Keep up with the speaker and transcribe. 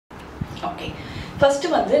Okay, first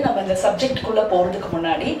வந்து நம்ம இந்த சப்ஜெக்ட்குள்ள போறதுக்கு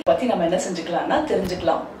முன்னாடி பத்தி நம்ம என்ன செஞ்சுக்கலாம்னா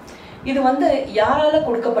தெரிஞ்சுக்கலாம். இது வந்து யாரால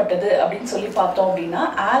கொடுக்கப்பட்டது அப்படின்னு சொல்லி பார்த்தோம் அப்படின்னா,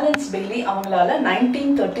 ஆலன்ஸ் பெய்லி அவங்களால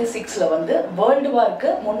 1936ல வந்து வேர்ல்டு வார்க்கு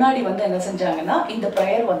முன்னாடி வந்து என்ன செஞ்சாங்கன்னா இந்த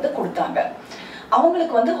ப்ரேயர் வந்து கொடுத்தாங்க.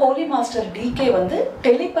 அவங்களுக்கு வந்து ஹோலி மாஸ்டர் டிகே வந்து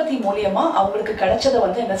டெலிபதி மூலியமா அவங்களுக்கு கிடைச்சதை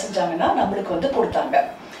வந்து என்ன செஞ்சாங்கன்னா நம்மளுக்கு வந்து கொடுத்தாங்க.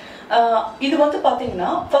 இது வந்து பாத்தீங்கன்னா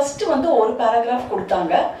ஃபர்ஸ்ட் வந்து ஒரு பேராகிராஃப்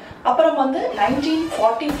கொடுத்தாங்க. அப்புறம் வந்து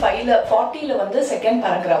 1940ல வந்து செகண்ட்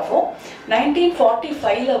பேராகிராஃபும்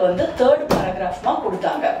 1945ல வந்து தேர்ட் பேராகிராஃப்மா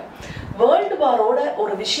கொடுத்தாங்க. வேர்ல்டு வாரோட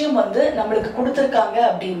ஒரு விஷயம் வந்து நம்மளுக்கு கொடுத்துருக்காங்க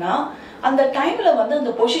அப்படின்னா அந்த டைம்ல வந்து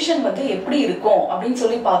அந்த பொசிஷன் வந்து எப்படி இருக்கும் அப்படின்னு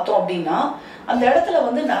சொல்லி பார்த்தோம் அப்படின்னா, அந்த இடத்துல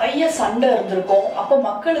வந்து நிறைய சண்டை இருந்திருக்கும். அப்போ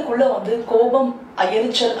மக்களுக்குள்ள வந்து கோபம்,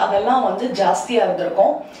 எரிச்சல் அதெல்லாம் வந்து ஜாஸ்தியா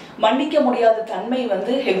இருந்திருக்கும். மன்னிக்க முடியாத தன்மை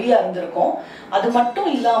வந்து ஹெவியா இருந்திருக்கும். அது மட்டும்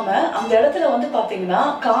இல்லாம அந்த இடத்துல வந்து பாத்தீங்கன்னா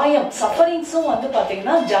காயம், சஃபரிங்ஸும் வந்து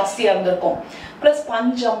பாத்தீங்கன்னா ஜாஸ்தியா இருந்திருக்கும். பிளஸ்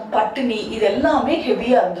பஞ்சம், பட்டினி இது எல்லாமே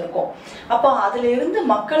ஹெவியா இருந்திருக்கும். அப்ப அதுல இருந்து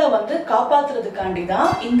மக்களை வந்து காப்பாத்துறதுக்காண்டி தான்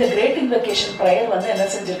இந்த கிரேட் இன்வொகேஷன் ப்ரேயர் வந்து என்ன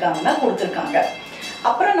செஞ்சிருக்காங்கன்னா கொடுத்திருக்காங்க.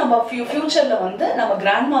 அப்புறம் நம்ம ஃபியூச்சர்ல வந்து நம்ம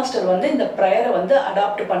கிராண்ட் மாஸ்டர் வந்து இந்த ப்ரேயரை வந்து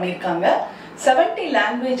அடாப்ட் பண்ணியிருக்காங்க. 70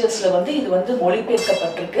 லாங்குவேஜஸ்ல வந்து இது வந்து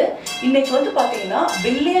மொழிபெயர்க்கப்பட்டிருக்கு. இன்னைக்கு வந்து பாத்தீங்கன்னா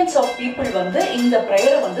பில்லியன்ஸ் ஆஃப் பீப்புள் வந்து இந்த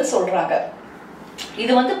ப்ரேயரை வந்து சொல்றாங்க.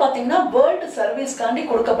 இது வந்து பாத்தீங்கன்னா வேர்ல்டு சர்வீஸ்காண்டி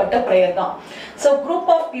கொடுக்கப்பட்ட ப்ரேயர் தான். ஸோ குரூப்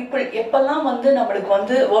ஆஃப் பீப்புள் எப்பெல்லாம் வந்து நம்மளுக்கு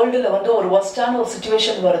வந்து வேர்ல்டுல வந்து ஒரு ஒஸ்டான ஒரு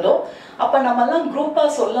சிச்சுவேஷன் வருதோ அப்ப நம்ம எல்லாம் குரூப்பா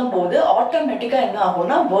சொல்லும் போது ஆட்டோமேட்டிக்கா என்ன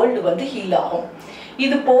ஆகும்னா வேர்ல்டு வந்து ஹீல் ஆகும்.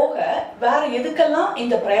 இது போக வேற எதுக்கெல்லாம்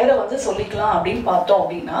இந்த ப்ரேயரை வந்து சொல்லிக்கலாம் அப்படின்னு பார்த்தோம்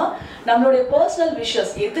அப்படின்னா, நம்மளுடைய பர்சனல்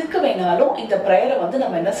விஷஸ் எதுக்கு வேணாலும் இந்த ப்ரேயரை வந்து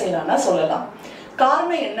நம்ம என்ன செய்யலாம்னா சொல்லலாம்.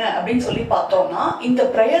 காரணம் என்ன அப்படின்னு சொல்லி பார்த்தோம்னா, இந்த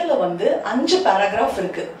ப்ரேயர்ல வந்து 5 பேராகிராஃப்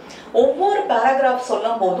இருக்கு. ஒவ்வொரு பேராகிராஃப்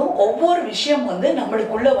சொல்லும் போதும் ஒவ்வொரு விஷயம் வந்து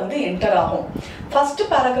நம்மளுக்குள்ள வந்து என்டர் ஆகும். ஃபர்ஸ்ட்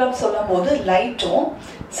பேராகிராஃப் சொல்லும் போது லைட்டும்,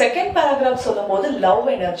 செகண்ட் பேராகிராஃப் சொல்லும் போது லவ்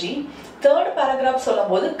எனர்ஜி, தேர்ட் பேராகிராஃப்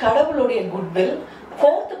சொல்லும் போது கடவுளுடைய குட்வில்,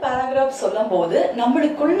 ஃபோர்த் பேராகிராஃப் சொல்லும் போது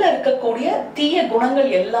நம்மளுக்குள்ள இருக்கக்கூடிய தீய குணங்கள்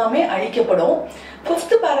எல்லாமே அழிக்கப்படும்.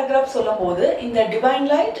 ஃபிஃப்த் பேராகிராஃப் சொல்லும் போது இந்த divine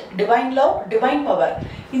light, divine love, divine power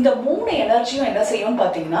இந்த 3 எனர்ஜியும் என்ன செய்யும்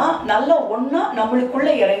பாத்தீங்கன்னா நல்லா ஒன்னா நம்மளுக்குள்ள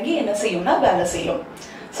இறங்கி என்ன செய்யும்னா வேலை செய்யும்.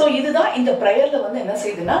 ஸோ இதுதான் இந்த ப்ரேயர்ல வந்து என்ன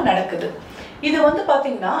செய்யுதுன்னா நடக்குது. இது வந்து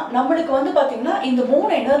பாத்தீங்கன்னா நம்மளுக்கு வந்து பாத்தீங்கன்னா இந்த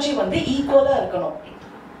 3 எனர்ஜி வந்து ஈக்குவலா இருக்கணும்.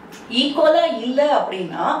 ஈக்குவலா இல்லை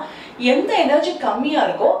அப்படின்னா எந்த எனர்ஜி கம்மியா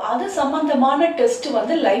இருக்கோ அது சம்பந்தமான டெஸ்ட்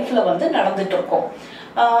வந்து லைஃப்ல வந்து நடந்துட்டு இருக்கும்.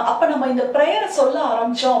 அப்ப நம்ம இந்த ப்ரேயரை சொல்ல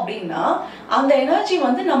ஆரம்பிச்சோம் அப்படின்னா அந்த எனர்ஜி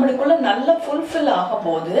வந்து நம்மளுக்குள்ள நல்லா ஃபுல்ஃபில் ஆகும்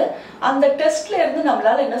போது அந்த டெஸ்ட்ல இருந்து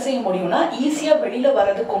நம்மளால என்ன செய்ய முடியும்னா ஈஸியா வெளியில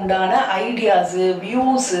வர்றதுக்கு உண்டான ஐடியாஸ்,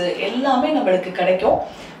 வியூஸ் எல்லாமே நம்மளுக்கு கிடைக்கும்.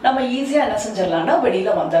 நம்ம ஈஸியா என்ன செஞ்சிடலாம்னா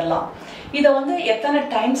வெளியில வந்துடலாம். இதை வந்து எத்தனை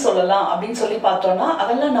டைம் சொல்லலாம் அப்படின்னு சொல்லி பார்த்தோம்னா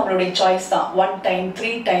அதெல்லாம் நம்மளுடைய சாய்ஸ் தான். 1 டைம்,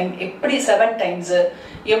 3 டைம், எப்படி 7 டைம்ஸ்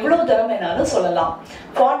எவ்வளவு தரம் வேணாலும் சொல்லலாம்.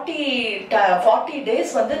 40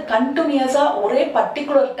 டேஸ் வந்து கண்டினியூஸா ஒரே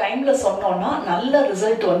பர்டிகுலர் டைம்ல சொன்னோம்னா நல்ல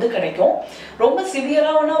ரிசல்ட் வந்து கிடைக்கும். ரொம்ப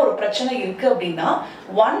சிவியரான ஒரு பிரச்சனை இருக்கு அப்படின்னா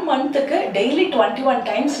 1 மந்த்துக்கு டெய்லி 21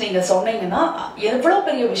 டைம்ஸ் நீங்க சொன்னீங்கன்னா எவ்வளவு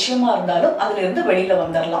பெரிய விஷயமா இருந்தாலும் அதுல இருந்து வெளியில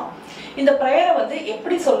வந்துடலாம். இந்த ப்ரேயரை வந்து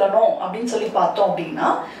எப்படி சொல்லணும் அப்படின்னு சொல்லி பார்த்தோம் அப்படின்னா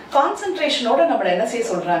கான்சென்ட்ரேஷனோட நம்மள என்ன செய்ய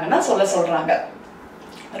சொல்றாங்கன்னா சொல்ல சொல்றாங்க.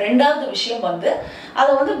 ரெண்டாவது விஷயம் வந்து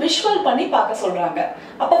அதை வந்து விஷுவல் பண்ணி பார்க்க சொல்றாங்க.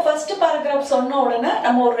 அப்போ ஃபர்ஸ்ட் பேராகிராஃப் சொன்ன உடனே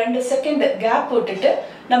நம்ம ஒரு 2 செகண்ட் கேப் விட்டுட்டு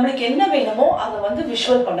நம்மளுக்கு என்ன வேணுமோ அதை வந்து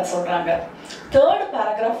விஷுவல் பண்ண சொல்றாங்க. தேர்ட்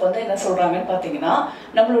பேராகிராஃப் வந்து என்ன சொல்றாங்கன்னு பாத்தீங்கன்னா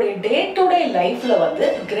நம்மளுடைய டே டு டே லைஃப்ல வந்து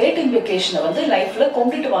கிரேட் இன்வொகேஷனை வந்து லைஃப்ல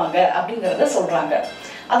கொண்டுட்டு வாங்க அப்படிங்கறத சொல்றாங்க.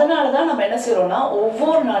 அதனாலதான் நம்ம என்ன செய்யறோம்னா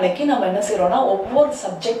ஒவ்வொரு நாளைக்கு நம்ம என்ன செய்யறோம்னா ஒவ்வொரு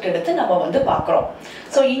சப்ஜெக்ட் எடுத்து நம்ம வந்து பாக்குறோம்.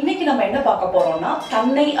 சோ இன்னைக்கு நம்ம என்ன பார்க்க போறோம்னா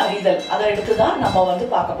தன்னை அறிதல், அதை எடுத்துதான் நம்ம வந்து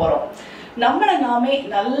பார்க்க போறோம். நம்மளை நாமே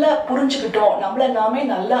நல்லா புரிஞ்சுக்கிட்டோம், நம்மளை நாமே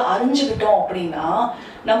நல்லா அறிஞ்சுக்கிட்டோம் அப்படின்னா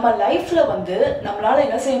நம்ம லைஃப்ல வந்து நம்மளால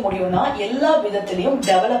என்ன செய்ய முடியும்னா எல்லா விதத்திலையும்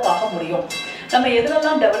டெவலப் ஆக முடியும். நம்ம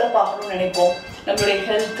எதுலெல்லாம் டெவலப் ஆகணும்னு நினைப்போம், நம்மளுடைய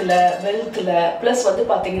ஹெல்த்ல, வெல்த்ல, பிளஸ் வந்து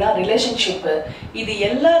பாத்தீங்கன்னா ரிலேஷன்ஷிப், இது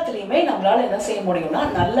எல்லாத்துலயுமே நம்மளால என்ன செய்ய முடியும்னா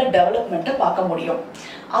நல்ல டெவலப்மெண்ட்டை பார்க்க முடியும்.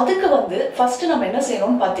 அதுக்கு வந்து ஃபர்ஸ்ட் நம்ம என்ன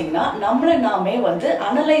செய்யணும்னு பாத்தீங்கன்னா நம்மளை நாமே வந்து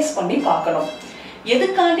அனலைஸ் பண்ணி பார்க்கணும்.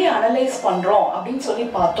 எதுக்காண்டி அனலைஸ் பண்றோம் அப்படின்னு சொல்லி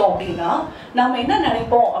பார்த்தோம் அப்படின்னா நாம என்ன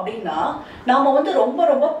நினைப்போம் அப்படின்னா நாம வந்து ரொம்ப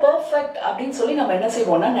ரொம்ப பெர்ஃபெக்ட் அப்படின்னு சொல்லி நம்ம என்ன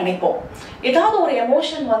செய்வோம்னா நினைப்போம். ஏதாவது ஒரு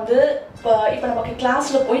எமோஷன் வந்து இப்ப நமக்கு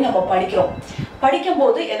கிளாஸ்ல போய் நம்ம படிக்கும்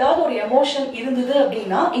போது ஏதாவது ஒரு எமோஷன் இருந்தது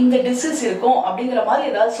அப்படின்னா இந்த டிசீஸ் இருக்கும் அப்படிங்கிற மாதிரி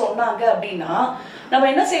ஏதாவது சொன்னாங்க அப்படின்னா நம்ம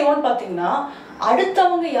என்ன செய்வோம்னு பாத்தீங்கன்னா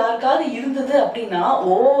அடுத்தவங்க யாருக்காவது இருந்தது அப்படின்னா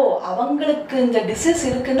ஓ அவங்களுக்கு இந்த டிசீஸ்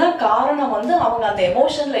இருக்குன்னா காரணம் வந்து அவங்க அந்த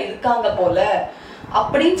எமோஷன்ல இருக்காங்க போல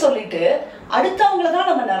அப்படின்னு சொல்லிட்டு அடுத்தவங்களதான்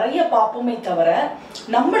நம்ம நிறைய பார்ப்போமே தவிர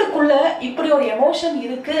நம்மளுக்குள்ள இப்படி ஒரு எமோஷன்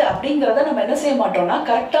இருக்கு அப்படிங்கிறத நம்ம என்ன செய்ய மாட்டோம்னா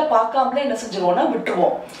கரெக்டா பார்க்காமலே என்ன செஞ்சுருவோம்னா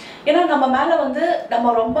விட்டுருவோம். ஏன்னா நம்ம மேல வந்து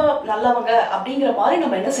நம்ம ரொம்ப நல்லவங்க அப்படிங்கிற மாதிரி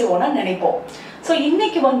நம்ம என்ன செய்வோம்னா நினைப்போம். ஸோ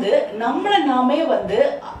இன்னைக்கு வந்து நம்மளை நாமே வந்து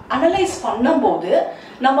அனலைஸ் பண்ணும்போது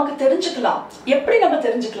நமக்கு தெரிஞ்சுக்கலாம். எப்படி நம்ம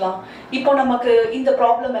தெரிஞ்சுக்கலாம்? இப்போ நமக்கு இந்த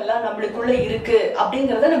ப்ராப்ளம் எல்லாம் நம்மளுக்குள்ள இருக்கு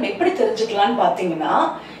அப்படிங்கறத நம்ம எப்படி தெரிஞ்சுக்கலாம்னு பாத்தீங்கன்னா,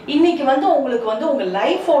 இன்னைக்கு வந்து உங்களுக்கு வந்து உங்க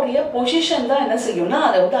லைஃபோடைய பொசிஷன் தான் என்ன செய்யும்னா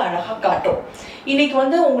அதை வந்து அழகா காட்டும். இன்னைக்கு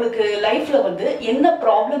வந்து உங்களுக்கு லைஃப்ல வந்து என்ன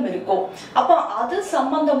ப்ராப்ளம் இருக்கோ அப்ப அது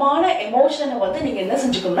சம்பந்தமான எமோஷனை வந்து நீங்க என்ன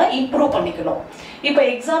செஞ்சுக்கணும்னா இம்ப்ரூவ் பண்ணிக்கணும். இப்ப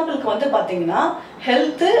எக்ஸாம்பிளுக்கு வந்து பாத்தீங்கன்னா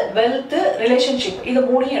ஹெல்த், வெல்த், ரிலேஷன்ஷிப் இது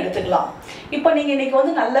மூணையும் எடுத்துக்கலாம். இப்ப நீங்க இன்னைக்கு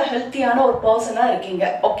வந்து நல்ல ஹெல்த்தியான ஒரு பர்சனா இருக்கீங்க,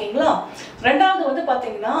 ஓகேங்களா? ரெண்டாவது வந்து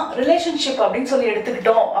பாத்தீங்கன்னா ரிலேஷன்ஷிப் அப்படின்னு சொல்லி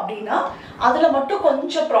எடுத்துக்கிட்டோம் அப்படின்னா அதுல மட்டும்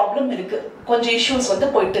கொஞ்சம் ப்ராப்ளம் இருக்கு, கொஞ்சம் இஷ்யூஸ் வந்து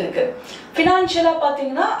போயிட்டு இருக்கு. பினான்சியலா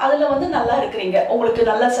பாத்தீங்கன்னா அதுல வந்து நல்லா இருக்கிறீங்க, உங்களுக்கு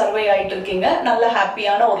நல்லா சர்வே ஆயிட்டு இருக்கீங்க, நல்ல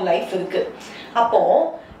ஹாப்பியான ஒரு லைஃப் இருக்கு. அப்போ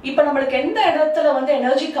இப்ப நம்மளுக்கு எந்த இடத்துல வந்து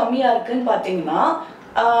எனர்ஜி கம்மியா இருக்குன்னு பாத்தீங்கன்னா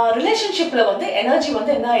ரிலேஷன்ஷிப்ல வந்து எனர்ஜி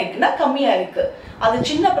வந்து என்ன ஆயிருக்குன்னா கம்மியா இருக்கு. அது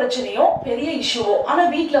சின்ன பிரச்சனையோ பெரிய இஷ்யூவோ, ஆனா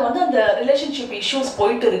வீட்டுல வந்து அந்த ரிலேஷன்ஷிப் இஷ்யூஸ்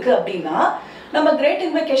போயிட்டு இருக்கு அப்படின்னா நம்ம கிரேட்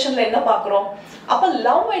இன்வகேஷன்ல என்ன பாக்குறோம்? அப்ப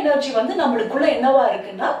லவ் எனர்ஜி வந்து நம்மளுக்குள்ள என்னவா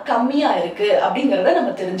இருக்குன்னா கம்மியா இருக்கு அப்படிங்கறத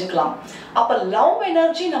நம்ம தெரிஞ்சுக்கலாம். அப்ப லவ்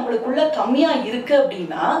எனர்ஜி நம்மளுக்குள்ள கம்மியா இருக்கு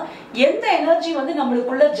அப்படின்னா எந்த எனர்ஜி வந்து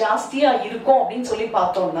நம்மளுக்குள்ள ஜாஸ்தியா இருக்கும் அப்படின்னு சொல்லி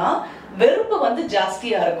பார்த்தோம்னா வெறுப்பு வந்து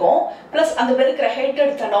ஜாஸ்தியா இருக்கும். பிளஸ் அந்த வெறுக்கிற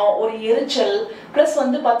ஹேட்டட் தனம், ஒரு எரிச்சல், பிளஸ்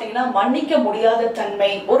வந்து பாத்தீங்கன்னா மன்னிக்க முடியாத தன்மை,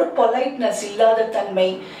 ஒரு பொலைட்னஸ் இல்லாத தன்மை,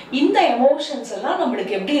 இந்த எமோஷன்ஸ் எல்லாம்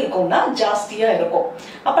நம்மளுக்கு எப்படி இருக்கும்னா ஜாஸ்தியா இருக்கும்.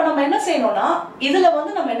 அப்ப நம்ம என்ன செய்யணும்னா இதுல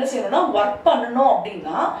வந்து நம்ம என்ன செய்யணும்னா ஒர்க் பண்ணணும்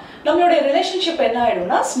அப்படின்னா நம்மளுடைய ரிலேஷன்ஷிப் என்ன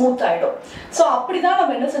ஆயிடும்னா ஸ்மூத் ஆயிடும். சோ அப்படிதான்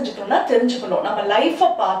நம்ம என்ன செஞ்சுக்கணும்னா தெரிஞ்சுக்கணும். நம்ம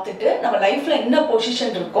லைஃபை பார்த்துட்டு நம்ம லைஃப்ல என்ன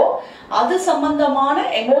பொசிஷன் இருக்கோ அது சம்பந்தமான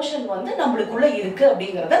எமோஷன் வந்து நம்மளுக்குள்ள இருக்கு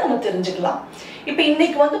அப்படிங்கறத நம்ம தெரிஞ்சுக்கலாம். இப்ப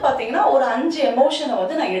இன்னைக்கு வந்து பாத்தீங்கன்னா ஒரு 5 எமோஷனை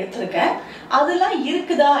வந்து நான் எடுத்திருக்கேன். அதெல்லாம்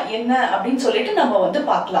இருக்குதா என்ன அப்படின்னு சொல்லிட்டு நம்ம வந்து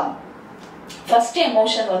பார்க்கலாம். ஃபர்ஸ்ட்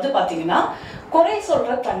எமோஷன் வந்து பாத்தீங்கன்னா குறை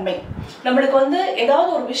சொல்ற தன்மை. நம்மளுக்கு வந்து ஏதாவது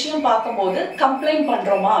ஒரு விஷயம் பார்க்கும்போது கம்ப்ளைண்ட்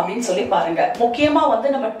பண்றோமா அப்படின்னு சொல்லி பாருங்க. முக்கியமா வந்து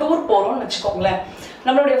நம்ம டூர் போறோம்னு வச்சுக்கோங்களேன்,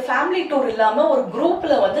 நம்மளுடைய ஃபேமிலி டூர் இல்லாம ஒரு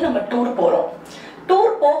குரூப்ல வந்து நம்ம டூர் போறோம்.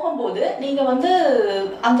 டூர் போகும்போது நீங்க வந்து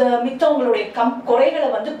அந்த மித்தவங்களுடைய குறைகளை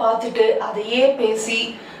வந்து பார்த்துட்டு அதையே பேசி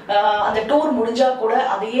அந்த டூர் முடிஞ்சா கூட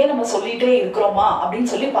அதையே நம்ம சொல்லிட்டே இருக்கிறோமா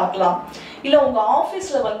அப்படின்னு சொல்லி பார்க்கலாம். இல்ல உங்க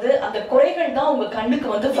ஆபீஸ்ல வந்து அந்த குறைகள் தான் உங்க கண்ணுக்கு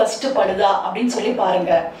வந்து ஃபர்ஸ்ட் படுதா அப்படின்னு சொல்லி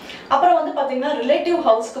பாருங்க. அப்புறம் வந்து பாத்தீங்கன்னா ரிலேட்டிவ்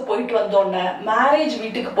ஹவுஸ்க்கு போயிட்டு வந்த உடனே, மேரேஜ்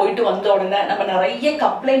வீட்டுக்கு போயிட்டு வந்த உடனே நம்ம நிறைய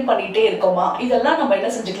கம்ப்ளைண்ட் பண்ணிட்டே இருக்கோமா, இதெல்லாம் நம்ம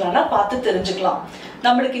என்ன செஞ்சுக்கலாம்னா பார்த்து தெரிஞ்சுக்கலாம்.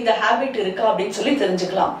 நம்மளுக்கு இந்த ஹேபிட் இருக்கா அப்படின்னு சொல்லி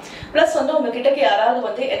தெரிஞ்சுக்கலாம். பிளஸ் வந்து உங்ககிட்ட யாராவது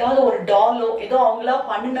வந்து ஏதாவது ஒரு டாலோ ஏதோ அவங்களா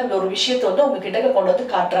பண்ணின ஒரு விஷயத்த வந்து உங்ககிட்ட கொண்டு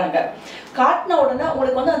வந்து காட்டுறாங்க. காட்டின உடனே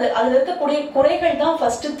உங்களுக்கு வந்து அதுல இருக்கக்கூடிய குறைகள் தான்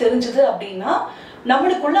ஃபர்ஸ்ட் தெரிஞ்சுது அப்படின்னா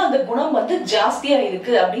நம்மளுக்குள்ள அந்த குணம் வந்து ஜாஸ்தியா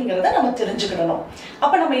இருக்கு அப்படிங்கறத நம்ம தெரிஞ்சுக்கிடணும்.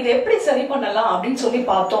 அப்ப நம்ம இதை எப்படி சரி பண்ணலாம் அப்படின்னு சொல்லி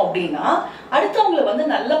பார்த்தோம் அப்படின்னா அடுத்தவங்களை வந்து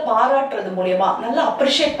நல்லா பாராட்டுறது மூலியமா, நல்லா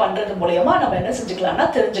அப்ரிஷியேட் பண்றது மூலியமா நம்ம என்ன செஞ்சுக்கலாம்னா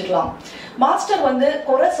தெரிஞ்சுக்கலாம். மாஸ்டர் வந்து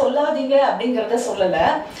குறை சொல்லாதீங்க அப்படிங்கறத சொல்லல.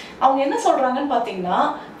 அவங்க என்ன சொல்றாங்கன்னு பாத்தீங்கன்னா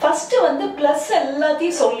ஃபர்ஸ்ட் வந்து பிளஸ்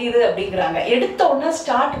எல்லாத்தையும் சொல்லிடு அப்படிங்கிறாங்க. எடுத்த உடனே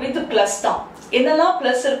ஸ்டார்ட் வித் பிளஸ் தான். என்னெல்லாம்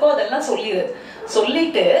பிளஸ் இருக்கோ அதெல்லாம் சொல்லிடு.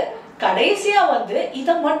 சொல்லிட்டு கடைசியா வந்து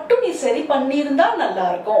இதை மட்டும் நீ சரி பண்ணியிருந்தா நல்லா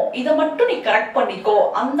இருக்கும், இதை மட்டும் நீ கரெக்ட் பண்ணிக்கோ,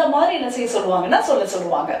 அந்த மாதிரி என்ன செய்ய சொல்லுவாங்கன்னா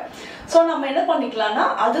சொல்லுவாங்க. சோ நம்ம என்ன பண்ணிக்கலாம்னா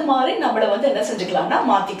அது மாதிரி நம்மள வந்து என்ன செஞ்சுக்கலாம்னா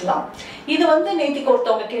மாத்திக்கலாம். இது வந்து நேத்திக்கு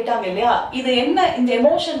ஒருத்தவங்க கேட்டாங்க இல்லையா, இது என்ன, இந்த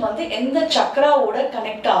எமோஷன் வந்து எந்த சக்கராவோட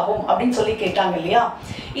கனெக்ட் ஆகும் அப்படின்னு சொல்லி கேட்டாங்க இல்லையா.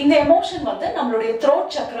 இந்த எமோஷன் வந்து நம்மளுடைய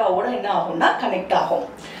த்ரோட் சக்கராவோட என்ன ஆகும்னா கனெக்ட் ஆகும்.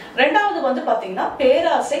 ரெண்டாவது வந்து பாத்தீங்கன்னா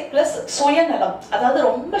பேராசை பிளஸ் சுயநலம், அதாவது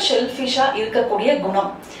ரொம்ப ஷெல்ஃபிஷா இருக்கக்கூடிய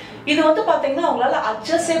குணம். இது வந்து பாத்தீங்கன்னா அவங்களால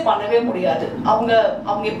அட்ஜஸ்டே பண்ணவே முடியாது. அவங்க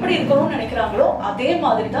எப்படி இருக்கணும்னு நினைக்கிறாங்களோ அதே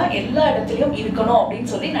மாதிரிதான் எல்லா இடத்துலயும் இருக்கணும்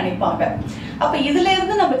அப்படின்னு சொல்லி நினைப்பாங்க. அப்ப இதுல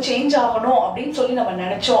இருந்து நம்ம சேஞ்ச் ஆகணும் அப்படின்னு சொல்லி நம்ம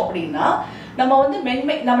நினைச்சோம் அப்படின்னா நம்ம வந்து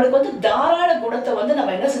நம்மளுக்கு வந்து தாராள குணத்தை வந்து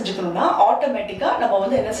நம்ம என்ன செஞ்சுக்கணும்னா ஆட்டோமேட்டிக்கா நம்ம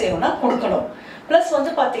வந்து என்ன செய்யணும்னா கொடுக்கணும். பிளஸ்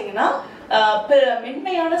வந்து பாத்தீங்கன்னா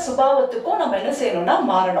மென்மையான சுபாவத்துக்கும் நம்ம என்ன செய்யணும்னா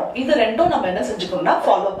மாறணும். இது ரெண்டும் நம்ம என்ன செஞ்சுக்கணும்னா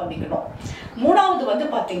ஃபாலோ பண்ணிக்கணும். மூணாவது வந்து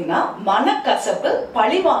பாத்தீங்கன்னா மனக்கசப்பு,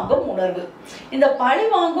 பழிவாங்கும் உணர்வு. இந்த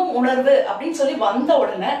பழிவாங்கும் உணர்வு அப்படின்னு சொல்லி வந்த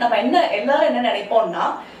உடனே நம்ம எல்லாரும் என்ன நினைப்போம்னா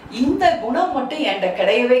இந்த குணம் மட்டும் என்கிட்ட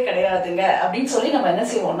கிடையவே கிடையாதுங்க அப்படின்னு சொல்லி நம்ம என்ன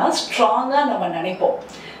செய்வோம்னா ஸ்ட்ராங்கா நம்ம நினைப்போம்.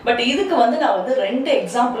 பட் இதுக்கு வந்து நான் வந்து 2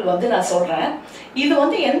 எக்ஸாம்பிள் வந்து நான் சொல்றேன். இது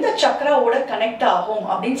வந்து எந்த சக்கராவோட கனெக்ட் ஆகும்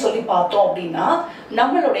அப்படின்னு சொல்லி பார்த்தோம் அப்படின்னா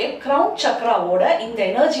நம்மளுடைய கிரவுன் சக்கராவோட இந்த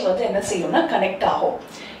எனர்ஜி வந்து என்ன செய்யும்னா கனெக்ட் ஆகும்.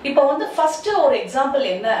 இப்போ வந்து ஃபர்ஸ்ட் ஒரு எக்ஸாம்பிள்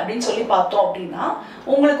என்ன அப்படின்னு சொல்லி பார்த்தோம் அப்படின்னா,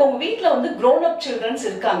 உங்களுக்கு உங்க வீட்டில் வந்து grown up childrens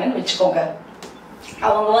இருக்காங்கன்னு வச்சுக்கோங்க.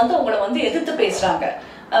 அவங்க வந்து உங்களை வந்து எதிர்த்து பேசுறாங்க,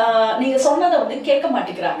 நீங்க சொன்னதை வந்து கேட்க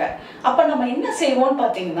மாட்டேங்கிறாங்க. அப்ப நம்ம என்ன செய்வோம்னு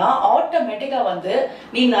பாத்தீங்கன்னா, ஆட்டோமேட்டிக்கா வந்து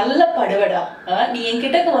நீ நல்ல படுவடா, நீ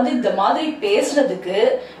என்கிட்ட வந்து இந்த மாதிரி பேசுனதுக்கு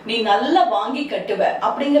நீ நல்லா வாங்கி கட்டுவ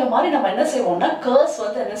அப்படிங்கிற மாதிரி நம்ம என்ன செய்வோம்னா கர்ஸ்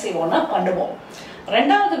வந்து என்ன செய்வோம்னா பண்ணுவோம்.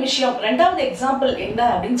 ரெண்டாவது எக்ஸாம்பிள் என்ன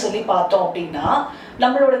அப்படின்னு சொல்லி பார்த்தோம் அப்படின்னா,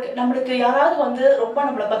 நம்மளுக்கு யாராவது வந்து ரொம்ப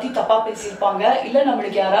நம்மளை பத்தி தப்பா பேசியிருப்பாங்க, இல்ல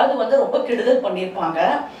நம்மளுக்கு யாராவது வந்து ரொம்ப கெடுதல் பண்ணியிருப்பாங்க.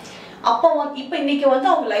 அப்போ இப்ப இன்னைக்கு வந்து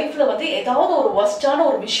அவங்க லைஃப்ல வந்து ஏதாவது ஒரு வர்ஸ்டான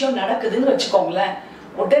ஒரு விஷயம் நடக்குதுன்னு வச்சுக்கோங்களேன்,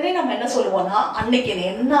 உடனே நம்ம என்ன சொல்லுவோம்னா, அன்னைக்கு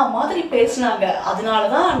என்ன மாதிரி பேசினாங்க,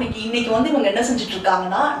 அதனாலதான் இன்னைக்கு வந்து இவங்க என்ன செஞ்சுட்டு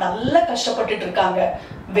இருக்காங்கன்னா நல்லா கஷ்டப்பட்டுட்டு இருக்காங்க,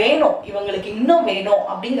 வேணும் இவங்களுக்கு இன்னும் வேணும்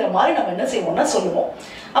அப்படிங்கிற மாதிரி நம்ம என்ன செய்வோம்னா சொல்லுவோம்.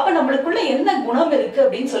 அப்ப நம்மளுக்குள்ள என்ன குணம் இருக்கு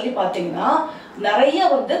அப்படின்னு சொல்லி பாத்தீங்கன்னா, நிறைய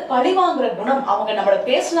வந்து பழி வாங்குற குணம். அவங்க நம்மள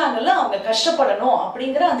பேசினாங்கல்ல, அவங்க கஷ்டப்படணும்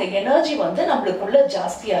அப்படிங்கிற அந்த எனர்ஜி வந்து நம்மளுக்குள்ள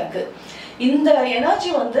ஜாஸ்தியா இருக்கு. இந்த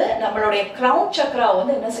எனர்ஜி வந்து நம்மளுடைய கிரவுன் சக்ரா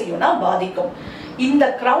வந்து என்ன செய்யும்னா பாதிக்கும். இந்த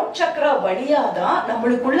கிரவுன் சக்ரா வழியாதான்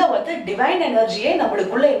நம்மளுக்குள்ள வந்து டிவைன் எனர்ஜியே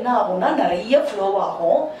நம்மளுக்குள்ள என்ன ஆகும்னா நிறைய ஃப்ளோ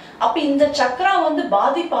ஆகும். அப்ப இந்த சக்ரா வந்து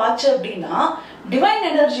பாதிப்பாச்சு அப்படின்னா டிவைன்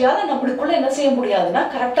எனர்ஜியால நம்மளுக்குள்ள என்ன செய்ய முடியாதுன்னா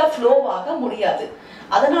கரெக்டா ஃப்ளோ ஆக முடியாது.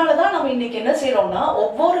 அதனாலதான் நம்ம இன்னைக்கு என்ன செய்யறோம்னா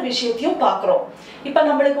ஒவ்வொரு விஷயத்தையும் பாக்குறோம். இப்ப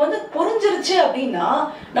நம்மளுக்கு வந்து புரிஞ்சிருச்சு அப்படின்னா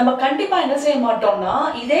நம்ம கண்டிப்பா என்ன செய்ய மாட்டோம்னா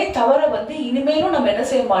இதே தவற வந்து இனிமேலும் நம்ம என்ன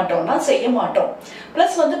செய்ய மாட்டோம்னா செய்ய மாட்டோம்.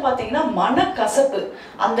 பிளஸ் வந்து பாத்தீங்கன்னா மனக்கசப்பு,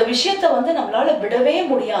 அந்த விஷயத்த வந்து நம்மளால விடவே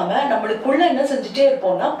முடியாம நம்மளுக்குள்ள என்ன செஞ்சுட்டே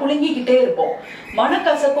இருப்போம்னா புழுங்கிக்கிட்டே இருப்போம்.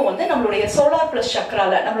 மனக்கசப்பு வந்து நம்மளுடைய சோலார் பிளஸ்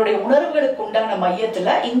சக்கரால நம்மளுடைய உணர்வுகளுக்கு உண்டான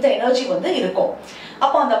மையத்துல இந்த எனர்ஜி வந்து இருக்கும்.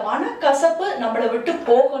 அப்ப அந்த மனக்கசப்பு நம்மளை விட்டு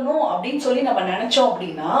போகணும் அப்படின்னு சொல்லி நம்ம நினைச்சோம்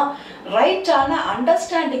அப்படின்னா ரைட்டான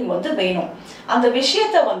அண்டர்ஸ்டாண்டிங் வந்து வேணும். அந்த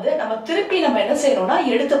விஷயத்த வந்து நம்ம திருப்பி நம்ம என்ன செய்யணும்னா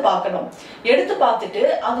எடுத்து பார்க்கணும். எடுத்து பார்த்துட்டு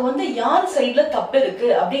அது வந்து யார் சைட்ல தப்பு இருக்கு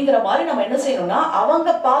அப்படிங்கிற மாதிரி நம்ம என்ன செய்யணும்னா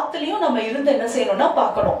அவங்க பாத்துலயும் நம்ம இருந்து என்ன செய்யணும்னா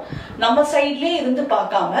பார்க்கணும். நம்ம சைட்லயே இருந்து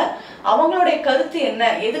பார்க்காம அவங்களுடைய கருத்து என்ன,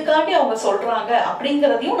 எதுக்காண்டி அவங்க சொல்றாங்க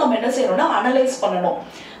அப்படிங்கறதையும் நம்ம என்ன செய்யணும்னா அனலைஸ் பண்ணணும்.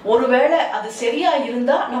 ஒருவேளை அது சரியா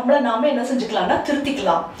இருந்தா நம்மள நாம என்ன செஞ்சுக்கலாம்னா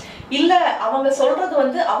திருத்திக்கலாம். இல்ல அவங்க சொல்றது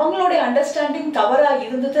வந்து அவங்களுடைய அண்டர்ஸ்டாண்டிங் தவறா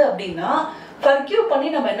இருந்தது அப்படின்னா ஃபர்கிவ் பண்ணி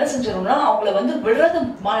நம்ம என்ன செஞ்சிடணும்னா அவங்கள வந்து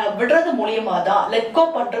விடுறது மூலியமா தான், லெட் கோ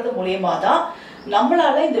பண்றது மூலியமா தான்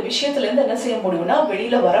நம்மளால இந்த விஷயத்துல இருந்து என்ன செய்ய முடியும்னா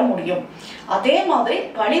வெளியில வர முடியும். அதே மாதிரி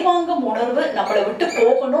பழிவாங்கும் உணர்வு நம்மளை விட்டு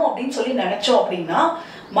போகணும் அப்படின்னு சொல்லி நினைச்சோம் அப்படின்னா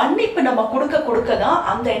மன்னிப்பு நம்ம கொடுக்கதான்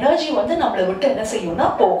அந்த எனர்ஜி வந்து நம்மளை விட்டு என்ன செய்யும்னா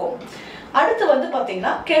போகும். அடுத்து வந்து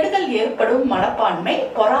பாத்தீங்கன்னா கெடுதல் ஏற்படும் மனப்பான்மை,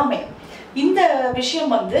 பொறாமை. இந்த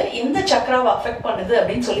விஷயம் வந்து எந்த சக்கராவை அஃபெக்ட் பண்ணுது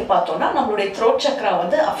அப்படின்னு சொல்லி பார்த்தோம்னா நம்மளுடைய த்ரோட் சக்கரா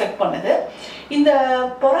வந்து அஃபெக்ட் பண்ணுது. இந்த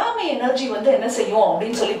பொறாமை எனர்ஜி வந்து என்ன செய்யும்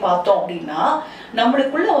அப்படின்னு சொல்லி பார்த்தோம் அப்படின்னா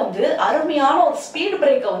நம்மளுக்குள்ள வந்து அருமையான ஒரு ஸ்பீட்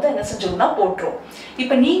பிரேக்கை வந்து என்ன செஞ்சோம்னா போட்டுரும்.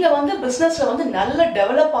 இப்ப நீங்க வந்து பிசினஸ்ல வந்து நல்ல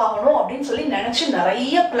டெவலப் ஆகணும் அப்படின்னு சொல்லி நினைச்சு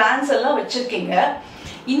நிறைய பிளான்ஸ் எல்லாம் வச்சிருக்கீங்க.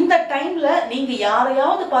 இந்த டைம்ல நீங்க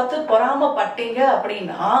யாரையாவது பார்த்து பொறாமப்பட்டீங்க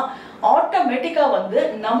அப்படின்னா ஆட்டோமேட்டிக்கா வந்து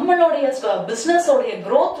நம்மளுடைய பிசினஸோடைய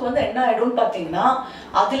growth வந்து என்ன ஆயிடும் பாத்தீங்கன்னா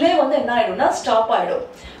அதிலே வந்து என்ன ஆயிடும்னா ஸ்டாப் ஆயிடும்.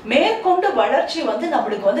 மேற்கொண்டு வளர்ச்சி வந்து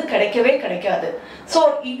நம்மளுக்கு வந்து கிடைக்கவே கிடைக்காது. சோ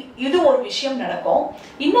இது ஒரு விஷயம் நடக்கும்.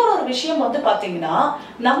 இன்னொரு விஷயம் வந்து பாத்தீங்கன்னா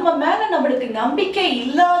நம்ம மேல நம்மளுக்கு நம்பிக்கை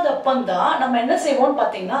இல்லாதப்பந்தான் நம்ம என்ன செய்வோம்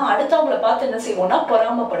பாத்தீங்கன்னா அடுத்தவங்களை பார்த்து என்ன செய்வோம்னா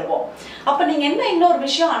பொறாமப்படுவோம். அப்ப நீங்க என்ன இன்னொரு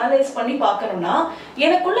விஷயம் அனலைஸ் பண்ணி பார்க்கணும்னா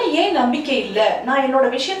எனக்குள்ள ஏன் நம்பிக்கை இல்லை, நான் என்னோட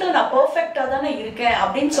விஷயத்துல நான் பெர்ஃபெக்டா தானே இருக்கேன்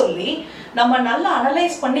அப்படின்னு சொல்லி நம்ம நல்லா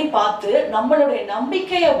அனலைஸ் பண்ணி பார்த்து நம்மளுடைய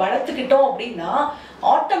நம்பிக்கையை வளர்த்துக்கிட்டோம் அப்படின்னா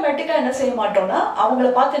ஆட்டோமேட்டிக்கா என்ன செய்ய மாட்டோம்னா அவங்கள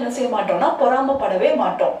பார்த்து என்ன செய்ய மாட்டோம்னா பொறாமப்படவே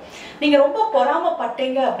மாட்டோம். நீங்க ரொம்ப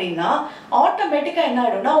பொறாமப்பட்டீங்க அப்படின்னா ஆட்டோமேட்டிக்கா என்ன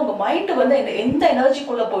ஆயிடும்னா உங்க மைண்ட் வந்து எந்த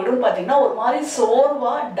எனர்ஜிக்குள்ள போயிடும் பாத்தீங்கன்னா ஒரு மாதிரி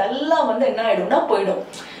சோர்வா டல்லா வந்து என்ன ஆயிடும்னா போயிடும்.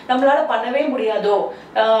 நம்மளால பண்ணவே முடியாதோ,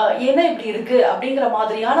 ஏன்னா இப்படி இருக்கு அப்படிங்கிற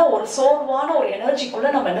மாதிரியான ஒரு சோர்வான ஒரு எனர்ஜிக்குள்ள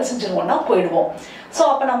நம்ம என்ன செஞ்சிருவோம்னா போயிடுவோம். சோ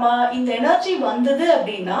அப்ப நம்ம இந்த எனர்ஜி வந்தது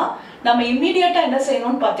அப்படின்னா நம்ம இம்மீடியட்டா என்ன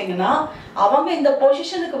செய்யணும்னு பாத்தீங்கன்னா அவங்க இந்த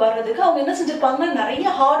பொசிஷனுக்கு வர்றதுக்கு அவங்க என்ன செஞ்சிருப்பாங்கன்னா நிறைய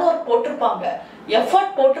ஹார்ட் ஒர்க் போட்டிருப்பாங்க,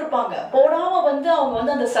 எஃபர்ட் போட்டிருப்பாங்க. போடாம வந்து அவங்க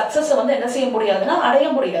வந்து அந்த சக்சஸ் வந்து என்ன செய்ய முடியாதுன்னா அடைய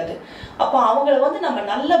முடியாது. அப்ப அவங்கள வந்து நம்ம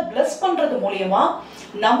நல்லா பிளஸ் பண்றது மூலியமா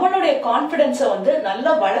நம்மளுடைய கான்பிடன்ஸை வந்து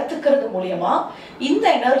நல்லா வளர்த்துக்கிறது மூலியமா இந்த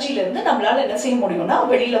எனர்ஜில இருந்து நம்மளால என்ன செய்ய முடியும்னா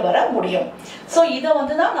வெளியில வர முடியும். சோ இதை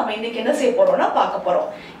வந்துதான் நம்ம இன்னைக்கு என்ன செய்ய போறோம்னா பார்க்க போறோம்.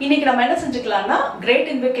 இன்னைக்கு நம்ம என்ன செஞ்சுக்கலாம்னா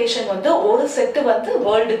கிரேட் இன்வொகேஷன் வந்து ஒரு செட் வந்து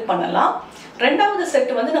வேர்ல்டுக்கு பண்ணலாம். ரெண்டாவது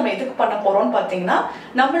செட் வந்து நம்ம எதுக்கு பண்ண போறோம்னு பாத்தீங்கன்னா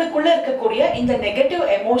நம்மளுக்குள்ள இருக்கக்கூடிய இந்த நெகட்டிவ்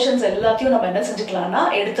எமோஷன்ஸ் எல்லாத்தையும் நம்ம என்ன செஞ்சுக்கலாம்னா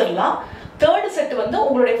எடுத்துடலாம். தேர்ட் செட் வந்து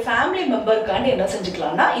உங்களுடைய ஃபேமிலி மெம்பருக்காண்டி என்ன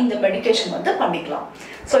செஞ்சுக்கலாம்னா இந்த மெடிடேஷன் வந்து பண்ணிக்கலாம்.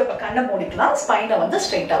 ஸோ இப்போ கண்ணை மூடிக்கலாம், ஸ்பைனை வந்து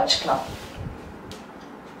ஸ்ட்ரெயிட்டா வச்சுக்கலாம்.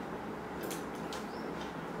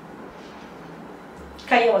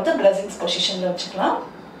 கையை வந்து blessings பொசிஷன்ல வச்சுக்கலாம்.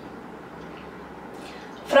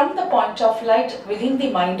 From the point of light within the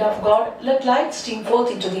mind of God, let light stream forth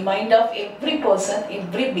into the mind of every person,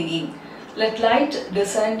 every being. Let light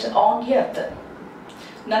descend on earth.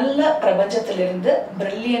 நல்ல பிரபஞ்சத்திலிருந்து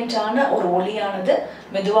பிரில்லியண்டான ஒரு ஒளியானது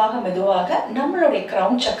மெதுவாக மெதுவாக நம்மளுடைய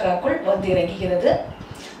கிரவுன் சக்கராக்குள் வந்து இறங்குகிறது.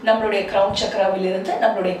 நம்மளுடைய கிரவுன் சக்கராவிலிருந்து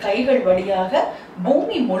நம்மளுடைய கைகள் வழியாக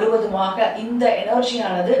பூமி முழுவதுமாக இந்த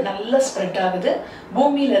எனர்ஜியானது நல்ல ஸ்ப்ரெட் ஆகுது.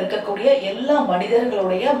 பூமியில இருக்கக்கூடிய எல்லா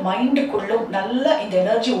மனிதர்களுடைய மைண்டுக்குள்ளும் நல்ல இந்த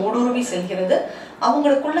எனர்ஜி ஊடுருவி செல்கிறது.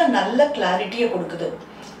 அவங்களுக்குள்ள நல்ல கிளாரிட்டியை கொடுக்குது.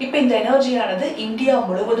 இப்ப இந்த எனர்ஜியானது இந்தியா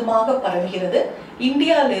முழுவதுமாக பரவுகிறது.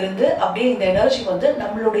 இந்தியாவிலிருந்து அப்படியே இந்த எனர்ஜி வந்து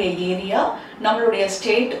நம்மளுடைய ஏரியா, நம்மளுடைய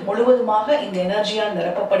ஸ்டேட் முழுவதுமாக இந்த எனர்ஜியால்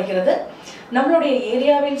நிரப்பப்படுகிறது. நம்மளுடைய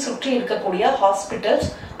ஏரியாவில் சுற்றி இருக்கக்கூடிய ஹாஸ்பிட்டல்ஸ்,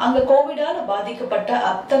 அங்க கோவிடால பாதிக்கப்பட்ட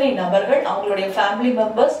அத்தனை நபர்கள், அவங்களுடைய ஃபேமிலி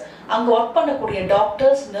மெம்பர்ஸ், அங்க ஒர்க் பண்ணக்கூடிய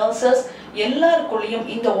டாக்டர்ஸ், நர்சஸ் எல்லாருக்குள்ளேயும்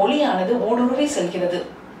இந்த ஒளியானது ஊடுருவி செல்கிறது.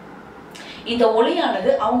 இந்த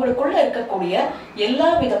ஒளியானது அவங்களுக்குள்ள இருக்கக்கூடிய எல்லா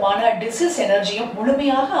விதமான டிசீஸ் எனர்ஜியும்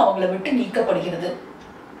முழுமையாக அவங்களை விட்டு நீக்கப்படுகிறது.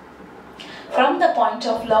 From the point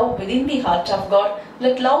of love within the heart of God,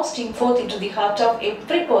 let love stream forth into the heart of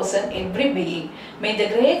every person, every being. May the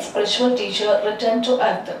great spiritual teacher return to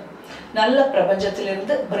earth. நல்ல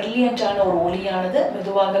பிரபஞ்சத்திலிருந்து பிரில்லியண்டான ஒரு ஒளியானது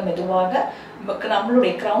மெதுவாக மெதுவாக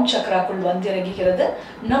நம்மளுடைய கிரவுன் சக்கராக்குள் வந்து இறங்குகிறது.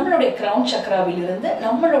 நம்மளுடைய crown சக்கராவில் இருந்து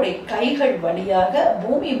நம்மளுடைய கைகள் வழியாக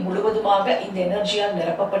பூமி முழுவதுமாக இந்த எனர்ஜியால்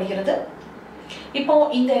நிரப்பப்படுகிறது. இப்போ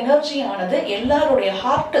இந்த எனர்ஜியானது எல்லாருடைய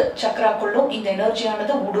ஹார்ட் சக்கராக்குள்ளும் இந்த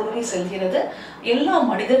எனர்ஜியானது ஊடுருவி செல்கிறது. எல்லா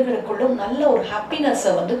மனிதர்களுக்குள்ளும் நல்ல ஒரு ஹாப்பினஸ்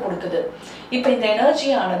வந்து கொடுக்குது. இப்ப இந்த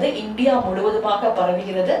எனர்ஜியானது இந்தியா முழுவதுமாக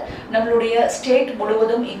பரவுகிறது. நம்மளுடைய ஸ்டேட்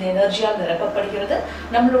முழுவதும் இந்த எனர்ஜியால் நிரப்பப்படுகிறது.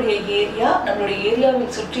 நம்மளுடைய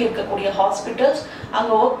ஏரியாவில் சுற்றி இருக்கக்கூடிய ஹாஸ்பிட்டல்ஸ்,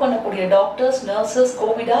 அங்க ஒர்க் பண்ணக்கூடிய டாக்டர்ஸ், நர்சஸ்,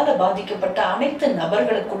 கோவிடால பாதிக்கப்பட்ட அனைத்து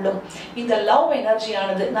நபர்களுக்குள்ளும் இந்த லவ்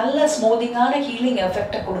எனர்ஜியானது நல்ல ஸ்மூதிங்கான ஹீலிங்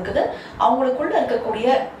எஃபெக்டை கொடுக்குது. அவங்களுக்குள்ள இருக்கக்கூடிய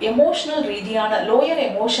எமோஷனல் ரீதியான லோயர்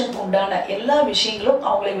எமோஷன் உண்டான எல்லா விஷயங்களும்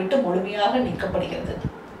அவங்களை விட்டு முழுமையாக நீக்கப்படுகிறது.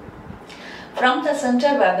 From the center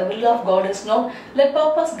where the will of God is known, let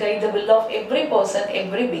purpose guide the will of every person,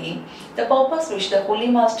 every being. The purpose which the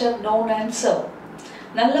Holy Master known and serve.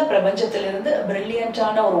 நல்ல பிரபஞ்சத்திலிருந்து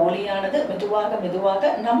பிரில்லியண்டான ஒரு ஒளியானது மெதுவாக மெதுவாக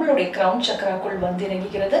நம்மளுடைய கிரவுன் சக்கராக்குள் வந்து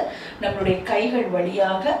இறங்குகிறது. நம்மளுடைய கைகள்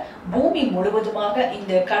வழியாக பூமி முழுவதுமாக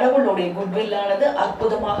இந்த கடவுளுடைய குட்வில்லானது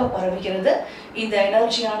அற்புதமாக பரவுகிறது. இந்த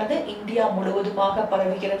எனர்ஜியானது இந்தியா முழுவதுமாக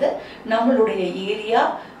பரவுகிறது. நம்மளுடைய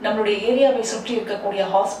ஏரியாவை சுற்றி இருக்கக்கூடிய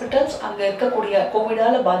ஹாஸ்பிட்டல்ஸ், அங்க இருக்கக்கூடிய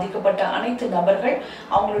கோவிடால பாதிக்கப்பட்ட அனைத்து நபர்கள்,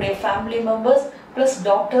 அவங்களுடைய family members plus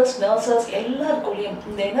doctors, nurses எல்லாருக்குள்ளேயும்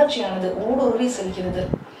இந்த எனர்ஜியானது ஊடுருவி செல்கிறது.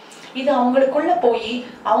 இது அவங்களுக்குள்ள போய்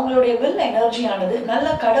அவங்களுடைய வில் எனர்ஜியானது நல்ல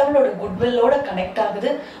கடவுளோட குட்வில்லோட கனெக்ட்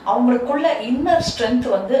ஆகுது. அவங்களுக்குள்ள இன்னர் ஸ்ட்ரென்த்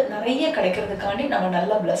வந்து நிறைய கிடைக்கிறதுக்காண்டி நம்ம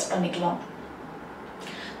நல்லா பிளஸ் பண்ணிக்கலாம்.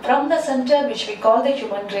 From the center which we call the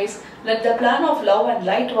human race, let the plan of love and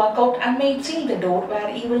light work out and may it seal the door where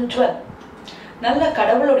evil dwell. நல்ல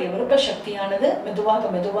கடவுளுடைய விருப்ப சக்தியானது மெதுவாக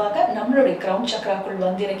மெதுவாக நம்மளுடைய கிரவுன் சக்கராக்குள்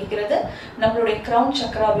வந்து இறங்குகிறது. நம்மளுடைய கிரவுன்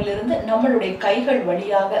சக்கராவிலிருந்து நம்மளுடைய கைகள்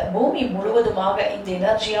வழியாக பூமி முழுவதுமாக இந்த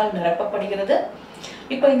எனர்ஜியால் நிரப்பப்படுகிறது.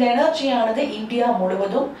 இப்போ இந்த எனர்ஜியானது இந்தியா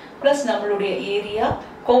முழுவதும் பிளஸ் நம்மளுடைய ஏரியா,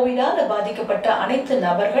 கோவிடால பாதிக்கப்பட்ட அனைத்து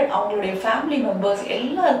நபர்கள், அவங்களுடைய ஃபேமிலி மெம்பர்ஸ்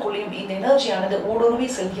எல்லாருக்குள்ளேயும் இந்த எனர்ஜியானது ஊடுருவி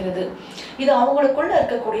செல்கிறது. இது அவங்களுக்குள்ள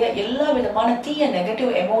இருக்கக்கூடிய எல்லா விதமான தீய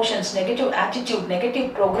negative emotions, negative attitude, negative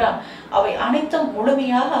program அவை அனைத்தும்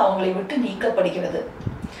முழுமையாக அவங்களை விட்டு நீக்கப்படுகிறது.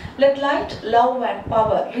 Let light, love and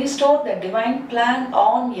power restore the divine plan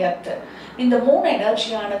on earth. இந்த மூணு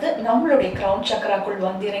எனர்ஜியானது நம்மளுடைய கிரவுன் சக்கராக்குள்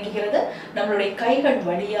வந்து இறங்குகிறது. நம்மளுடைய கைகள்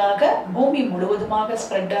வழியாக பூமி முழுவதுமாக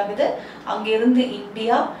ஸ்ப்ரெட் ஆகுது. அங்கிருந்து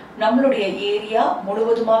இந்தியா, நம்மளுடைய ஏரியா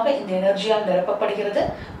முழுவதுமாக இந்த எனர்ஜியால் நிரப்பப்படுகிறது.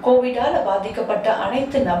 கோவிடால பாதிக்கப்பட்ட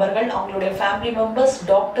அனைத்து நபர்கள், அவங்களுடைய ஃபேமிலி மெம்பர்ஸ்,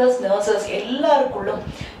 டாக்டர்ஸ், நர்சஸ் எல்லாருக்குள்ளும்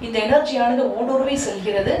இந்த எனர்ஜியானது ஊடுருவி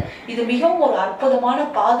செல்கிறது. இது மிகவும் ஒரு அற்புதமான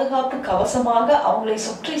பாதுகாப்பு கவசமாக அவங்களை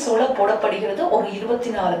சுற்றி சூழ போடப்படுகிறது ஒரு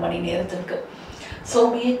 24 மணி நேரத்திற்கு. So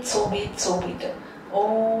be it, so be it, so be it.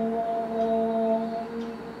 Om.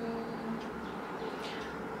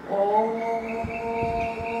 Om.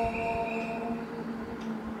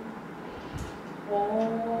 Om.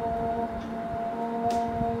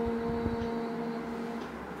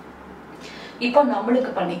 இப்போ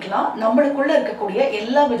நம்மளுக்கு பண்ணிக்கலாம். நம்மளுக்குள்ள இருக்கக்கூடிய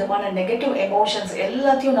எல்லா விதமான நெகட்டிவ் எமோஷன்ஸ்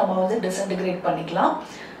எல்லாத்தையும் நம்ம வந்து டிஸ்இன்டிகிரேட் பண்ணிக்கலாம்.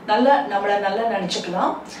 நம்மள நல்லா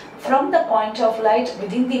நினைச்சுக்கலாம். From the point of light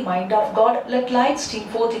within the mind of God, let light stream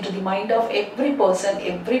forth into the mind of every person,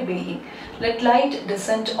 every being. Let light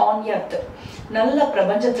descend on earth. நல்ல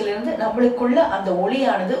பிரபஞ்சத்திலிருந்து நம்மளுக்குள்ள அந்த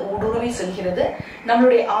ஒளியானது ஊடுருவி செல்கிறது.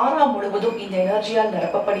 நம்மளுடைய ஆறா முழுவதும் இந்த எனர்ஜியால்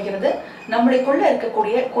நிரப்பப்படுகிறது. நம்மளுக்குள்ள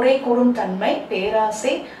இருக்கக்கூடிய குறை கூறும் தன்மை,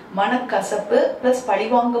 பேராசை, மனக்கசப்பு பிளஸ்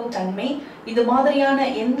பழிவாங்கும் தன்மை, இது மாதிரியான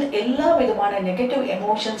எல்லா விதமான நெகட்டிவ்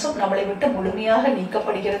எமோஷன்ஸும் நம்மளை விட்டு முழுமையாக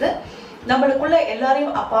நீக்கப்படுகிறது. நம்மளுக்குள்ள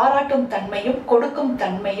எல்லாரையும் பாராட்டும் தன்மையும் கொடுக்கும்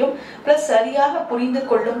தன்மையும் பிளஸ் சரியாக புரிந்து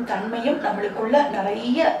கொள்ளும் தன்மையும் நம்மளுக்குள்ள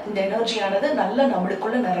நிறைய இந்த எனர்ஜியானது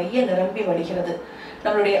நம்மளுக்குள்ள நிறைய நிரம்பி வருகிறது.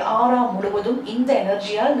 நம்மளுடைய ஆறா முழுவதும் இந்த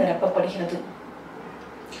எனர்ஜியால் நிரப்பப்படுகிறது.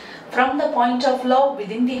 From the point of love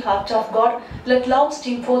within the heart of God, let love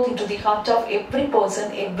stream forth into the heart of every person,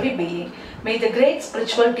 every being. May the great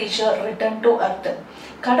spiritual teacher return to earth.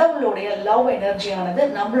 கடவுளுடைய லவ் எனர்ஜியானது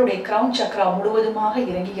நம்மளுடைய crown Chakra முழுவதுமாக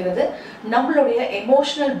இறங்குகிறது. நம்மளுடைய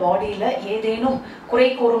emotional பாடியில ஏதேனும் குறை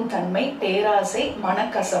கூறும் தன்மை, பேராசை,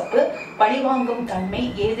 மனக்கசப்பு, பழிவாங்கும் தன்மை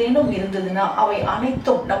ஏதேனும் இருந்ததுன்னா அவை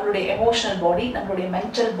அனைத்தும் நம்மளுடைய எமோஷனல் பாடி, நம்மளுடைய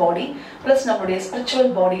மென்டல் பாடி பிளஸ் நம்மளுடைய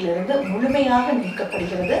ஸ்பிரிச்சுவல் பாடியிலிருந்து முழுமையாக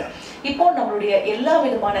நீக்கப்படுகிறது. இப்போ நம்மளுடைய எல்லா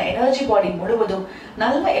விதமான எனர்ஜி பாடி முழுவதும்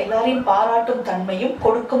எல்லாரையும் பாராட்டும் தன்மையும்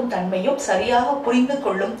கொடுக்கும் தன்மையும் சரியாக புரிந்து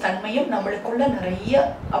கொள்ளும் தன்மையும் நம்மளுக்குள்ள நிறைய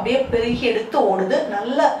அப்படியே பெருகி எடுத்து ஓடுது.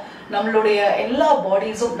 நம்மளுடைய எல்லா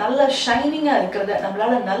பாடிஸும் ஷைனிங்கா இருக்கிறத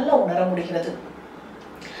நம்மளால உணர முடிகிறது.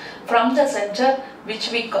 From the center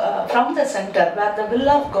where the will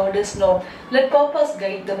of God is known, let purpose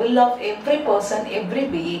guide the will of every person, every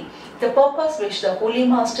being. The purpose which the Holy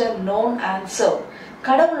Master known and served.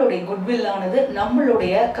 கடவுளுடைய குட்வில் ஆனது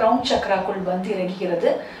நம்மளுடைய கிரவுன் சக்ராக்குள் வந்து இறங்குகிறது.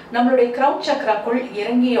 நம்மளுடைய crown சக்ராக்குள்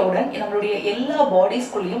இறங்கியவுடன் நம்மளுடைய எல்லா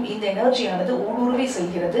பாடிஸ்குள்ளேயும் இந்த எனர்ஜியானது ஊடுருவி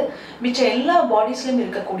செல்கிறது. மிச்ச எல்லா பாடிஸ்லயும்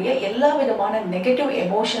இருக்கக்கூடிய எல்லா விதமான நெகட்டிவ்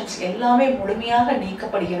எமோஷன்ஸ் எல்லாமே முழுமையாக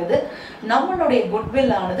நீக்கப்படுகிறது. நம்மளுடைய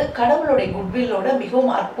குட்வில் ஆனது கடவுளுடைய குட்வில்லோட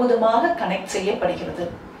மிகவும் அற்புதமாக கனெக்ட் செய்யப்படுகிறது.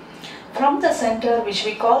 From the center which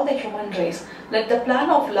we call the human race, let the plan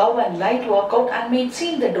of love and light work out and may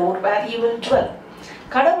seal the door where he will dwell.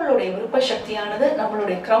 கடவுளுடைய விருப்ப சக்தியானது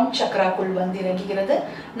நம்மளுடைய கிரவுன் சக்ராக்குள் வந்து இறங்குகிறது.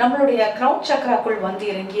 நம்மளுடைய கிரவுன் சக்ராக்குள் வந்து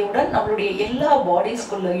இறங்கியவுடன் நம்மளுடைய எல்லா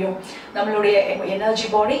பாடிஸ்குள்ளேயும் நம்மளுடைய எனர்ஜி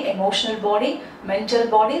பாடி, எமோஷனல் பாடி, மென்டல்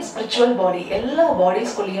பாடி, ஸ்பிரிச்சுவல் பாடி எல்லா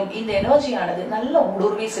பாடிஸ்குள்ளேயும் இந்த எனர்ஜியானது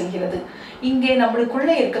ஊடுருவி செல்கிறது. இங்கே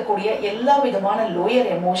நம்மளுக்குள்ள இருக்கக்கூடிய எல்லா விதமான லோயர்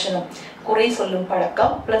எமோஷனும், குறை சொல்லும்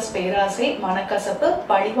பழக்கம் பிளஸ் பேராசை, மனக்கசப்பு,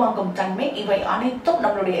 பழிவாங்கும் தன்மை இவை அனைத்தும்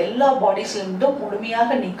நம்மளுடைய எல்லா பாடிஸ்லிருந்தும்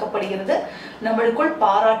முழுமையாக நீக்கப்படுகிறது. நம்மளுக்குள்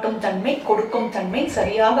பாராட்டும் தன்மை, கொடுக்கும் தன்மை,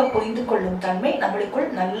 சரியாக புரிந்து கொள்ளும் தன்மை நம்மளுக்குள்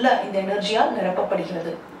இந்த எனர்ஜியால்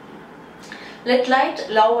நிரப்பப்படுகிறது. Let light,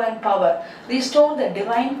 love and power restore the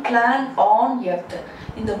divine plan on earth.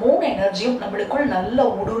 இந்த மூணு எனர்ஜியும் நம்மளுக்குள்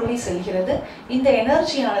ஊடுருவி செல்கிறது. இந்த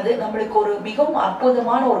எனர்ஜியானது நம்மளுக்கு ஒரு மிகவும்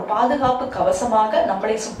அற்புதமான ஒரு பாதுகாப்பு கவசமாக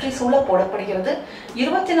நம்மளை சுற்றி சூழ போடப்படுகிறது.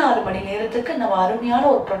 24 மணி நேரத்துக்கு நம்ம அருமையான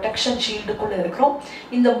ஒரு ப்ரொடெக்ஷன் ஷீல்டுக்குள்ள இருக்கிறோம்.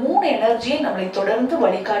 இந்த மூணு எனர்ஜியை நம்மளை தொடர்ந்து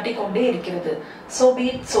வழிகாட்டி கொண்டே இருக்கிறது. So be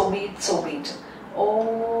it, so be it, so be it.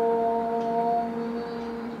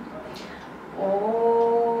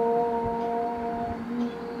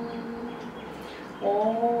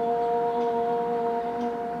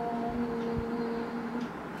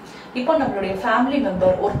 இப்போ நம்மளுடைய ஃபேமிலி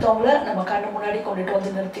மெம்பர் ஒருத்தவங்கள நம்ம கண்ணு முன்னாடி கொண்டுட்டு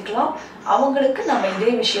வந்து நிறுத்திக்கலாம். அவங்களுக்கு நம்ம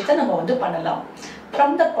இதே விஷயத்தை நம்ம பண்ணலாம்.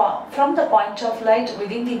 From the point of light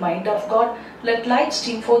within the mind of God, let light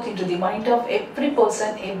stream forth into the mind of every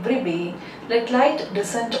person, every being. Let light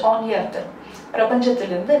descend on earth.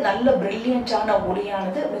 பிரபஞ்சத்திலிருந்து பிரில்லியன்டான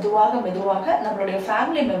ஒளியானது மெதுவாக நம்மளுடைய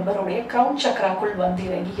ஃபேமிலி மெம்பருடைய கிரவுன் சக்ராக்குள் வந்து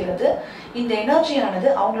இறங்குகிறது. இந்த எனர்ஜியானது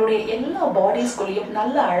அவங்களுடைய எல்லா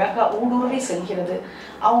பாடிஸ்குள்ளேயும் அழகா ஊடுருவி செல்கிறது.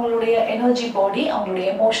 அவங்களுடைய எனர்ஜி பாடி, அவங்களுடைய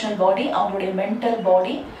எமோஷனல் பாடி, அவங்களுடைய மென்டல்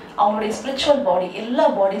பாடி, அவங்களுடைய ஸ்பிரிச்சுவல் பாடி எல்லா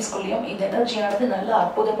பாடிஸ்குள்ளேயும் இந்த எனர்ஜியானது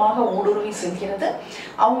அற்புதமாக ஊடுருவி செல்கிறது.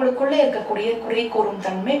 அவங்களுக்குள்ள இருக்கக்கூடிய குறை கூறும்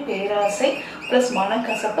தன்மை, பேராசை பிளஸ்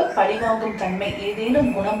மனக்கசப்பு, பழிவாங்கும் தன்மை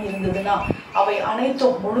ஏதேனும் குணம் இருந்ததுன்னா அவை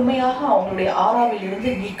அனைத்தும் முழுமையாக அவங்களுடைய ஆறாவில் இருந்து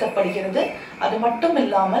நீக்கப்படுகிறது. அது மட்டும்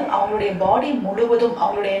இல்லாமல் அவங்களுடைய பாடி முழுவதும்,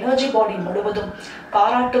 அவங்களுடைய எனர்ஜி பாடி முழுவதும்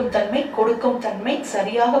பாராட்டும் தன்மை, கொடுக்கும் தன்மை,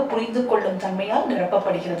 சரியாக புரிந்து கொள்ளும் தன்மையால்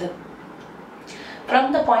நிரப்பப்படுகிறது. From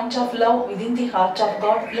the point of love within the heart of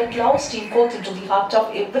God, let love stream forth into the heart of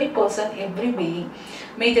every person, every being.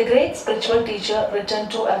 May the great spiritual teacher return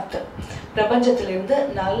to earth. பிரபஞ்சத்திலிருந்து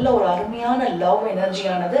நல்ல ஒரு அருமையான லவ்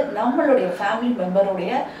எனர்ஜியானது நம்மளுடைய family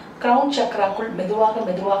மெம்பருடைய crown சக்ராக்குள்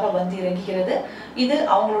மெதுவாக வந்து இறங்குகிறது. இது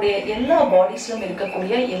அவங்களுடைய எல்லா பாடிஸ்லும்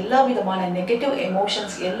இருக்கக்கூடிய எல்லா விதமான நெகட்டிவ்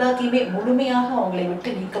எமோஷன்ஸ் எல்லாத்தையுமே முழுமையாக அவங்களை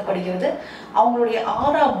விட்டு நீக்கப்படுகிறது. அவங்களுடைய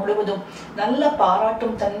ஆறா முழுவதும் நல்ல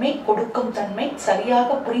பாராட்டும் தன்மை, கொடுக்கும் தன்மை,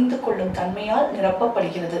 சரியாக புரிந்து கொள்ளும் தன்மையால்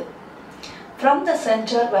நிரப்பப்படுகிறது. From the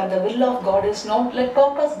center where the will of God is known, let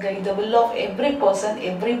purpose guide the will of every person,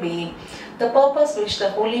 every being. The purpose which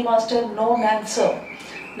the Holy Master known and serve.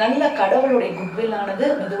 நல்ல கடவுளுடைய குட்வில் ஆனது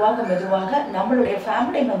மெதுவாக நம்மளுடைய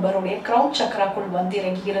ஃபேமிலி மெம்பருடைய கிரவுன் சக்ராக்குள் வந்து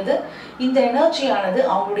இறங்குகிறது. இந்த எனர்ஜியானது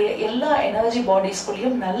அவங்களுடைய எல்லா எனர்ஜி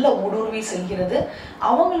பாடிஸ்குள்ளேயும் நல்ல ஊடுருவி செல்கிறது.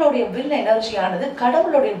 அவங்களுடைய வில் எனர்ஜியானது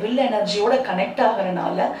கடவுளுடைய வில் எனர்ஜியோட கனெக்ட்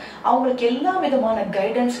ஆகிறதுனால அவங்களுக்கு எல்லா விதமான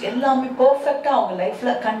கைடன்ஸ் எல்லாமே பெர்ஃபெக்டா அவங்க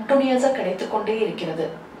லைஃப்ல கண்டினியூஸா கிடைத்து கொண்டே இருக்கிறது.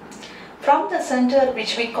 From the center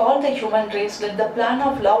which we call the human race, let the plan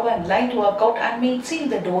of love and light work out and may seal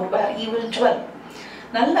the door where evil dwell.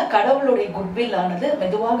 நல்ல கடவுளுடைய குட்வில் ஆனது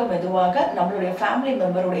மெதுவாக நம்மளுடைய ஃபேமிலி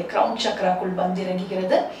மெம்பருடைய கிரவுன் சக்ராக்குள் வந்து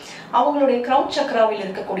இறங்குகிறது. அவங்களுடைய கிரவுன் சக்ராவில்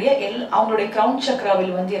இருக்கக்கூடிய அவங்களுடைய கிரவுன்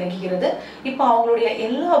சக்ராவில் வந்து இறங்குகிறது. இப்போ அவங்களுடைய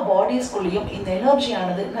எல்லா பாடிஸ்குள்ளேயும் இந்த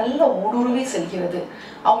எனர்ஜியானது நல்ல ஊடுருவி செல்கிறது.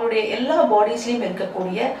 அவங்களுடைய எல்லா பாடிஸ்லயும்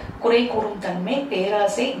இருக்கக்கூடிய குறை கூறும் தன்மை,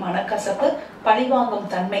 பேராசை, மனக்கசப்பு,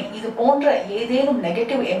 பழிவாங்கும் தன்மை, இது போன்ற ஏதேனும்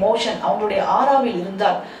நெகட்டிவ் எமோஷன் அவங்களுடைய ஆறாவில்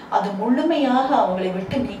இருந்தால் அது முழுமையாக அவங்களை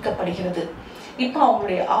விட்டு நீக்கப்படுகிறது. இப்ப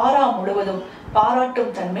அவங்களுடைய ஆறா முழுவதும்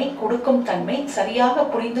பாராட்டும் தன்மை, கொடுக்கும் தன்மை, சரியாக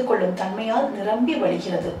புரிந்து கொள்ளும் தன்மையால் நிரம்பி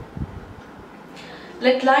வழிகிறது.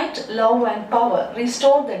 Let light, love and power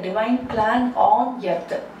restore the divine plan on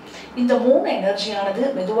earth. இந்த மூணு எனர்ஜியானது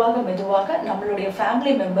மெதுவாக நம்மளுடைய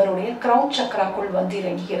ஃபேமிலி மெம்பருடைய கிரவுன் சக்ராக்குள் வந்து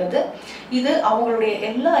இறங்குகிறது. இது அவங்களுடைய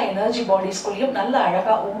எல்லா எனர்ஜி பாடிஸ்குள்ளேயும் நல்ல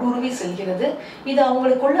அழகா ஊடுருவி செல்கிறது. இது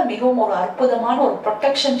அவங்களுக்குள்ள மிகவும் ஒரு அற்புதமான ஒரு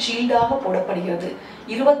ப்ரொடெக்ஷன் ஷீல்டாக போடப்படுகிறது.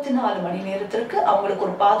 24 மணி நேரத்திற்கு அவங்களுக்கு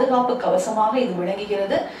ஒரு பாதுகாப்பு கவசமாக இது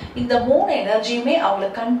விளங்குகிறது. இந்த மூணு எனர்ஜியுமே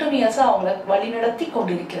அவங்களை கண்டினியூஸா அவங்களை வழிநடத்தி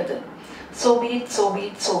கொண்டிருக்கிறது. So be it, so be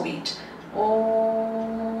it, so be it.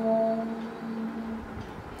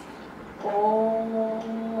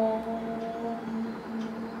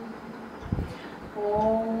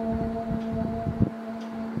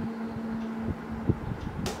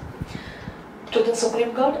 To the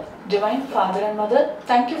Supreme God, Divine Father and Mother,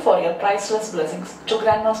 thank you for your priceless blessings. To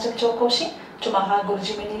Grandmaster Chokoshi, to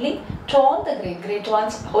Mahaguruji Minili, to all the great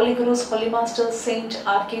ones, Holy Gurus, Holy Masters, Saint,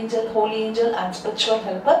 Archangel, Holy Angel and Spiritual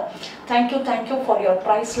Helper, thank you for your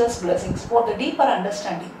priceless blessings, for the deeper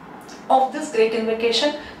understanding of this Great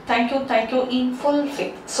Invocation. Thank you in full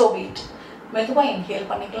faith. So be it. மெதுவா inhale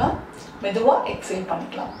பண்ணிக்கலாம், மெதுவா exhale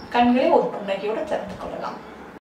பண்ணிக்கலாம். கண்களை ஒரு புன்னகையோட திறந்து கொள்ளலாம்.